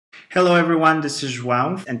Hello everyone, this is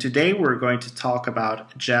João, and today we're going to talk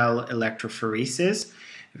about gel electrophoresis,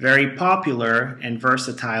 a very popular and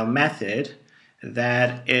versatile method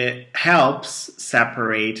that it helps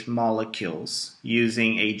separate molecules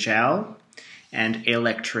using a gel and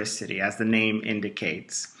electricity, as the name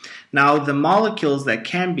indicates. Now, the molecules that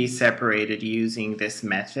can be separated using this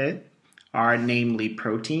method are namely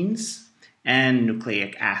proteins and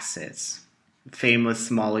nucleic acids.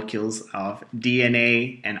 Famous molecules of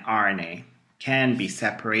DNA and RNA can be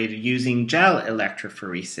separated using gel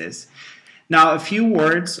electrophoresis. Now, a few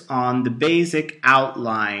words on the basic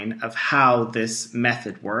outline of how this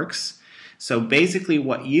method works. So basically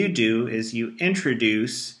what you do is you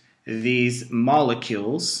introduce these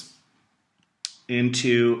molecules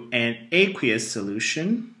into an aqueous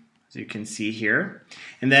solution, as you can see here,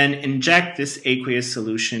 and then inject this aqueous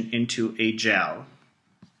solution into a gel.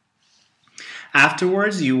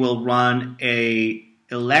 Afterwards, you will run an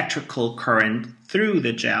electrical current through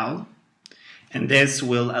the gel, and this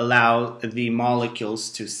will allow the molecules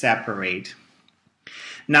to separate.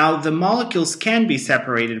 Now, the molecules can be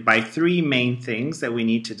separated by three main things that we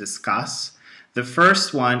need to discuss. The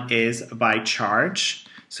first one is by charge.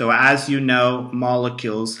 So as you know,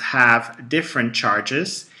 molecules have different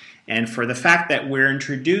charges. And for the fact that we're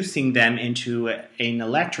introducing them into an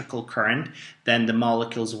electrical current, then the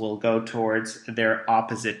molecules will go towards their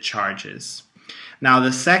opposite charges. Now,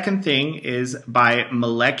 the second thing is by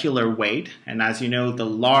molecular weight. And as you know, the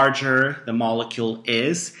larger the molecule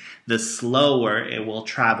is, the slower it will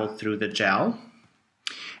travel through the gel.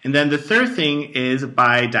 And then the third thing is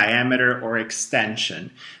by diameter or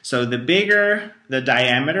extension. So the bigger the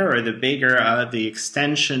diameter or the bigger the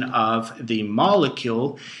extension of the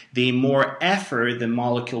molecule, the more effort the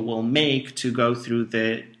molecule will make to go through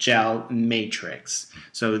the gel matrix.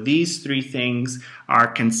 So these three things are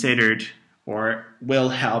considered or will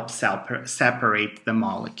help separate the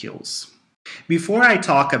molecules. Before I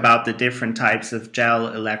talk about the different types of gel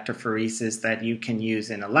electrophoresis that you can use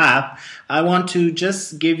in a lab, I want to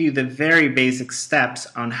just give you the very basic steps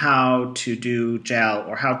on how to do gel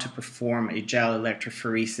or how to perform a gel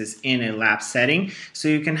electrophoresis in a lab setting so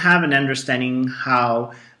you can have an understanding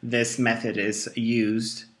how this method is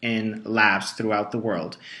used in labs throughout the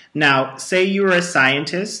world. Now, say you're a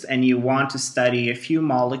scientist and you want to study a few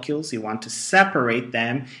molecules, you want to separate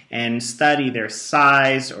them and study their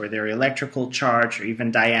size or their electrical charge or even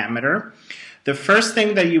diameter. The first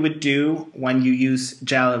thing that you would do when you use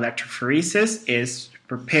gel electrophoresis is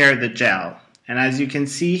prepare the gel. And as you can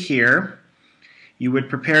see here, you would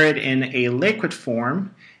prepare it in a liquid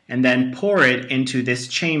form and then pour it into this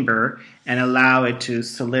chamber and allow it to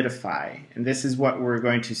solidify. And this is what we're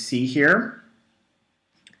going to see here.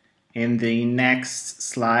 In the next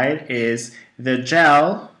slide is the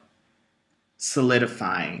gel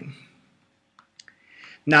solidifying.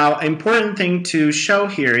 Now, important thing to show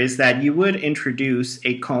here is that you would introduce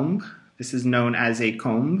a comb. This is known as a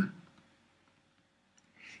comb.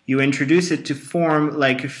 You introduce it to form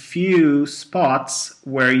like a few spots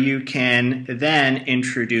where you can then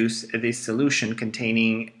introduce the solution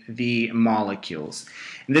containing the molecules.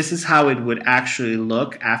 And this is how it would actually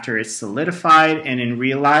look after it's solidified, and in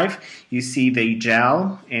real life you see the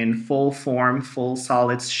gel in full form, full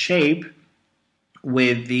solid shape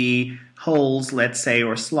with the holes, let's say,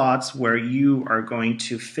 or slots where you are going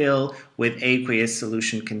to fill with aqueous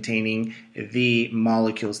solution containing the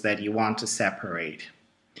molecules that you want to separate.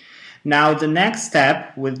 Now, the next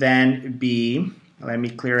step would then be, let me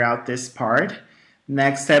clear out this part.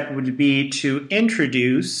 Next step would be to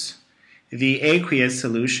introduce the aqueous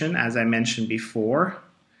solution, as I mentioned before,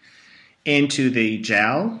 into the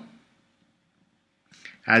gel.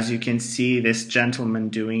 As you can see this gentleman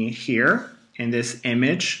doing here in this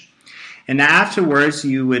image. And afterwards,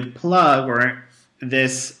 you would plug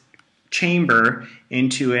this chamber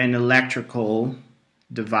into an electrical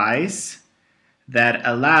device that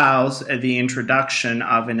allows the introduction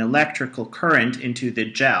of an electrical current into the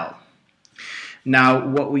gel. Now,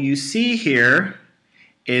 what you see here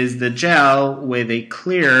is the gel with a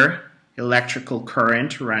clear electrical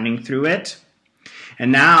current running through it.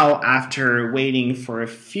 And now, after waiting for a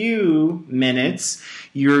few minutes,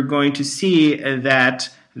 you're going to see that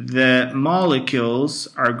the molecules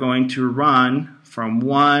are going to run from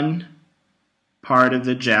one part of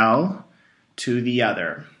the gel to the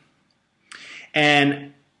other.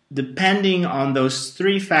 And depending on those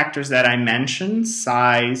three factors that I mentioned,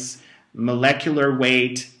 size, molecular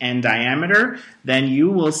weight, and diameter, then you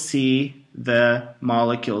will see the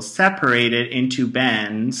molecules separated into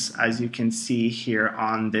bands, as you can see here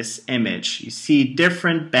on this image. You see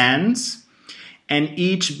different bands, and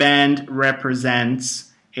each band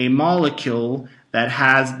represents a molecule that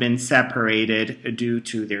has been separated due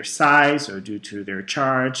to their size or due to their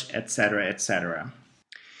charge, etc., etc.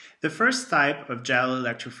 The first type of gel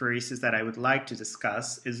electrophoresis that I would like to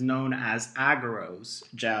discuss is known as agarose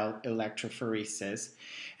gel electrophoresis.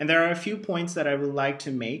 And there are a few points that I would like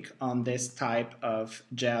to make on this type of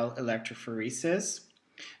gel electrophoresis.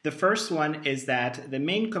 The first one is that the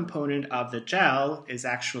main component of the gel is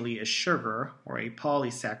actually a sugar or a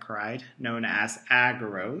polysaccharide known as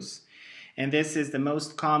agarose. And this is the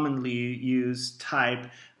most commonly used type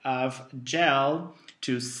of gel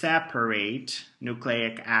to separate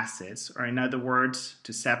nucleic acids, or in other words,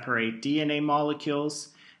 to separate DNA molecules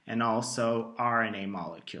and also RNA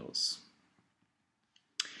molecules.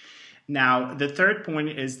 Now, the third point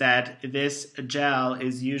is that this gel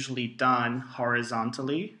is usually done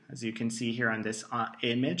horizontally. As you can see here on this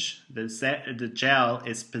image, the gel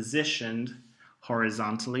is positioned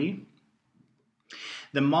horizontally.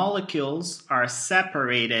 The molecules are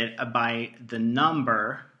separated by the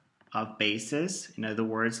number of bases, in other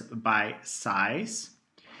words, by size.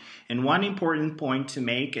 And one important point to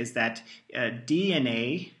make is that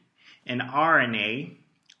DNA and RNA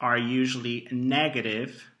are usually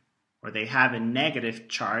negative, or they have a negative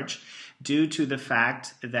charge due to the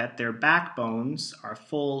fact that their backbones are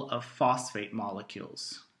full of phosphate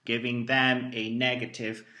molecules, giving them a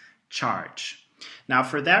negative charge. Now,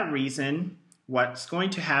 for that reason, what's going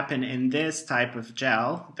to happen in this type of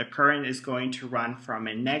gel, the current is going to run from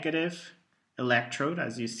a negative electrode,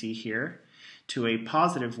 as you see here, to a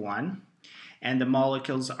positive one, and the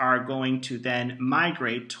molecules are going to then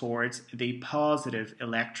migrate towards the positive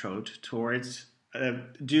electrode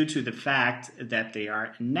due to the fact that they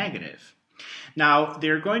are negative. Now,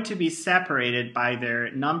 they're going to be separated by their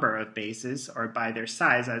number of bases or by their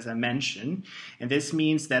size, as I mentioned, and this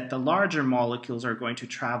means that the larger molecules are going to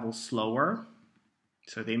travel slower.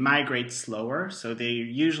 So they migrate slower, so they're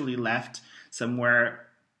usually left somewhere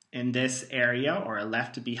in this area or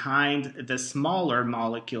left behind the smaller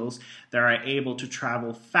molecules that are able to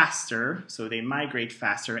travel faster, so they migrate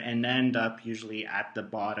faster and end up usually at the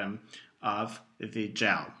bottom of the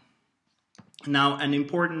gel. Now, an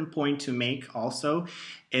important point to make also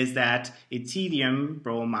is that ethidium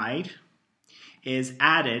bromide is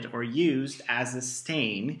added or used as a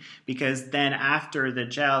stain, because then after the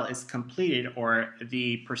gel is completed or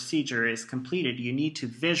the procedure is completed, you need to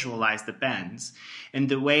visualize the bends. And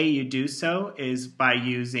the way you do so is by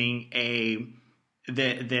using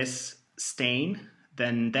this stain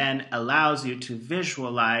then allows you to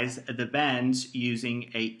visualize the bends using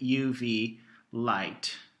a UV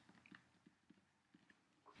light.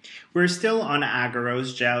 We're still on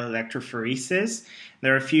agarose gel electrophoresis.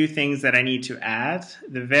 There are a few things that I need to add.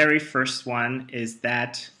 The very first one is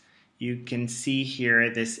that you can see here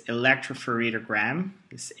this electrophoretogram.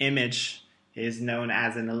 This image is known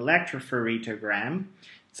as an electrophoretogram.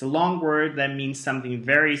 It's a long word that means something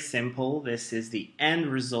very simple. This is the end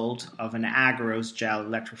result of an agarose gel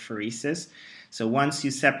electrophoresis. So once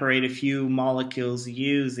you separate a few molecules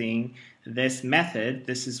using this method,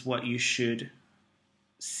 this is what you should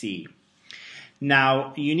see.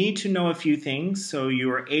 Now, you need to know a few things so you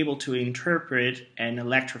are able to interpret an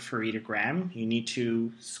electrophoretogram. You need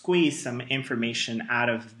to squeeze some information out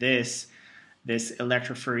of this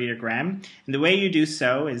electrophoretogram. And the way you do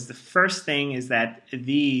so is, the first thing is that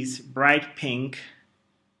these bright pink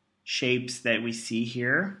shapes that we see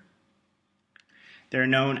here, they're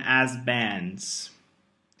known as bands.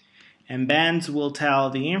 And bands will tell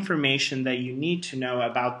the information that you need to know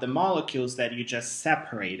about the molecules that you just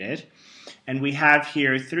separated. And we have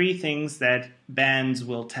here three things that bands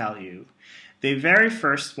will tell you. The very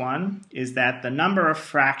first one is that the number of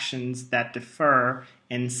fractions that differ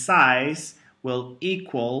in size will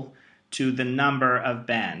equal to the number of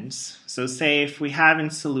bands. So say if we have in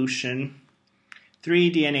solution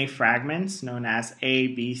 3 DNA fragments known as A,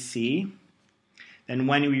 B, C, then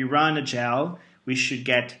when we run a gel, we should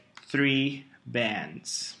get 3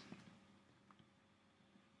 bands.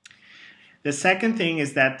 The second thing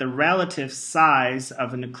is that the relative size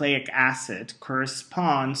of a nucleic acid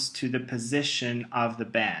corresponds to the position of the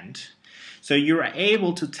band. So you're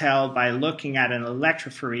able to tell by looking at an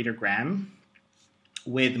electrophoretogram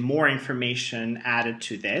with more information added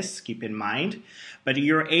to this, keep in mind, but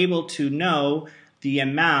you're able to know the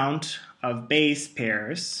amount of base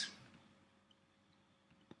pairs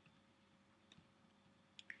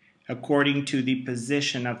according to the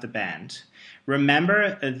position of the band.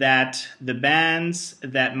 Remember that the bands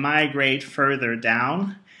that migrate further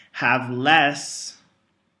down have less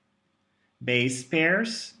base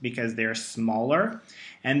pairs because they're smaller,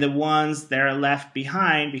 And the ones that are left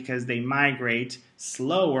behind, because they migrate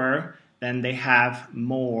slower, then they have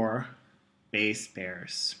more base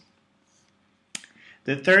pairs.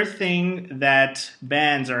 The third thing that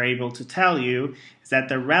bands are able to tell you is that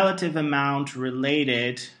the relative amount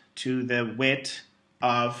related to the width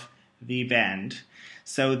of the band.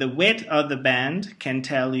 So the width of the band can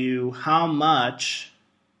tell you how much,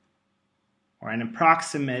 or an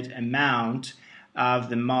approximate amount, of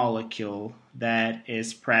the molecule that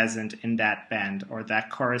is present in that band, or that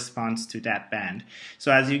corresponds to that band.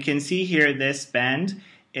 So as you can see here, this band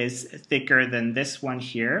is thicker than this one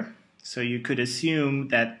here. So you could assume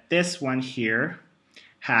that this one here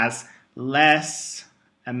has less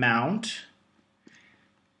amount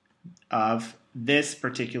of this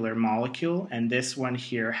particular molecule, and this one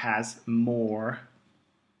here has more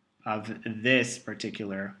of this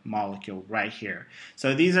particular molecule right here.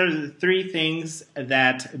 So these are the three things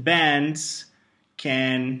that bands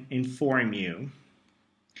can inform you.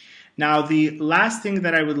 Now, the last thing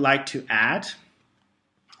that I would like to add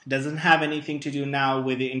doesn't have anything to do now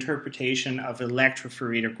with the interpretation of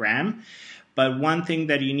electrophoretic, but one thing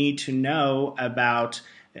that you need to know about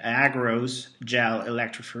agarose gel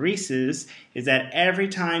electrophoresis is that every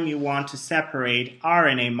time you want to separate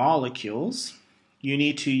RNA molecules, you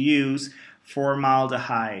need to use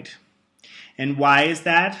formaldehyde. And why is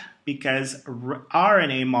that? Because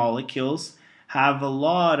RNA molecules have a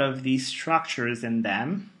lot of these structures in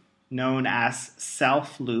them, known as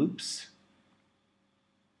self-loops.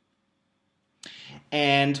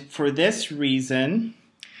 And for this reason,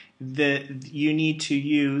 you need to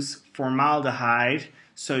use formaldehyde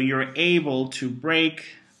so you're able to break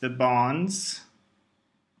the bonds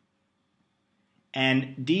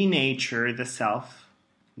and denature the self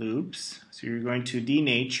loops. So you're going to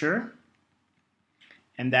denature,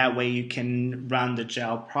 and that way you can run the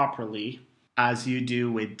gel properly as you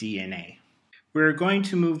do with DNA. We're going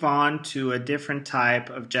to move on to a different type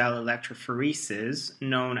of gel electrophoresis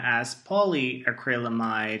known as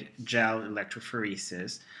polyacrylamide gel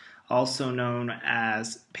electrophoresis, also known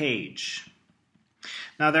as PAGE.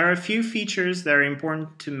 Now, there are a few features that are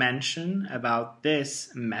important to mention about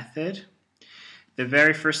this method. The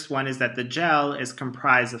very first one is that the gel is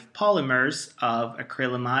comprised of polymers of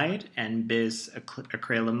acrylamide and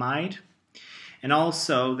bis-acrylamide. And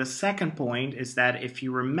also, the second point is that if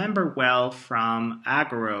you remember well from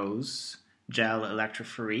agarose gel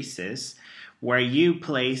electrophoresis, where you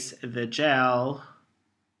place the gel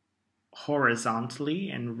horizontally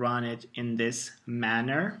and run it in this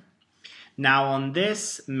manner. Now on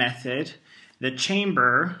this method, the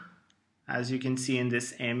chamber, as you can see in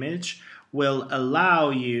this image, will allow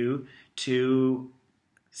you to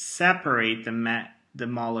separate the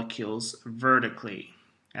molecules vertically,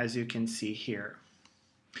 as you can see here.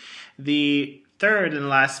 The third and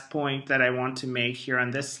last point that I want to make here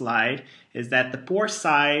on this slide is that the pore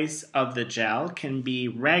size of the gel can be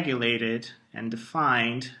regulated and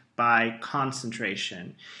defined by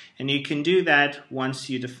concentration. And you can do that once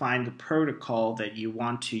you define the protocol that you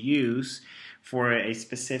want to use for a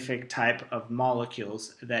specific type of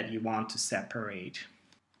molecules that you want to separate.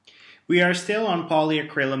 We are still on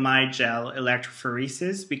polyacrylamide gel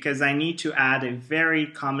electrophoresis because I need to add a very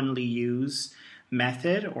commonly used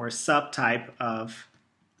method or subtype of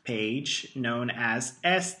page known as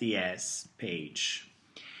sds-page.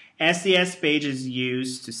 sds-page is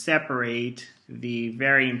used to separate the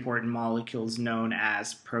very important molecules known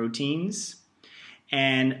as proteins.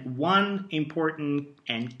 And one important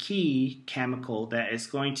and key chemical that is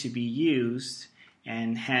going to be used,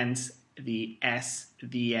 and hence the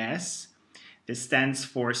SDS, this stands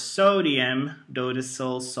for sodium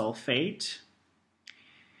dodecyl sulfate.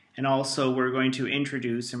 And also we're going to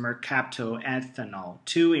introduce mercaptoethanol,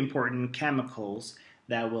 two important chemicals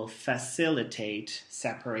that will facilitate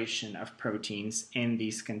separation of proteins in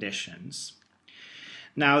these conditions.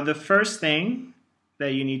 Now, the first thing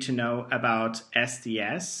that you need to know about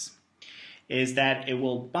SDS is that it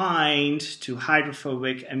will bind to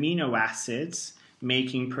hydrophobic amino acids,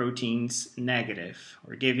 making proteins negative,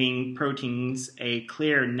 or giving proteins a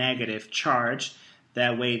clear negative charge.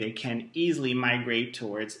 That way they can easily migrate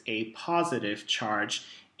towards a positive charge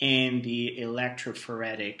in the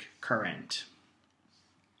electrophoretic current.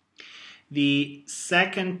 The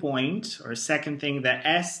second point, or second thing that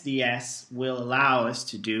SDS will allow us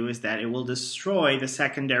to do is that it will destroy the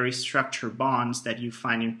secondary structure bonds that you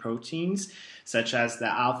find in proteins, such as the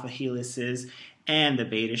alpha helices and the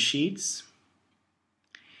beta sheets.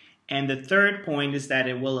 And the third point is that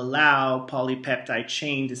it will allow polypeptide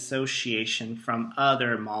chain dissociation from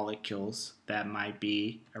other molecules that might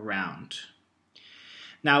be around.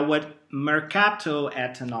 Now, what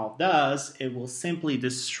mercaptoethanol does, it will simply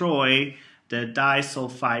destroy the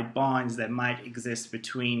disulfide bonds that might exist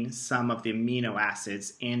between some of the amino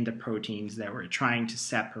acids in the proteins that we're trying to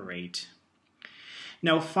separate.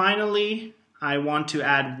 Now, finally, I want to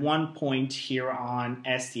add one point here on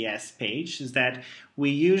sds-page, is that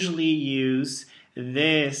we usually use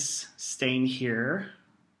this stain here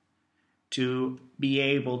to be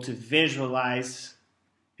able to visualize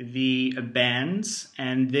the bands,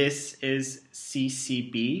 and this is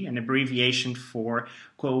CCB, an abbreviation for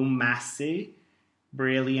Chromacy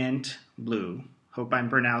Brilliant Blue. Hope I'm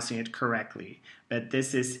pronouncing it correctly, but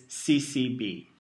this is CCB.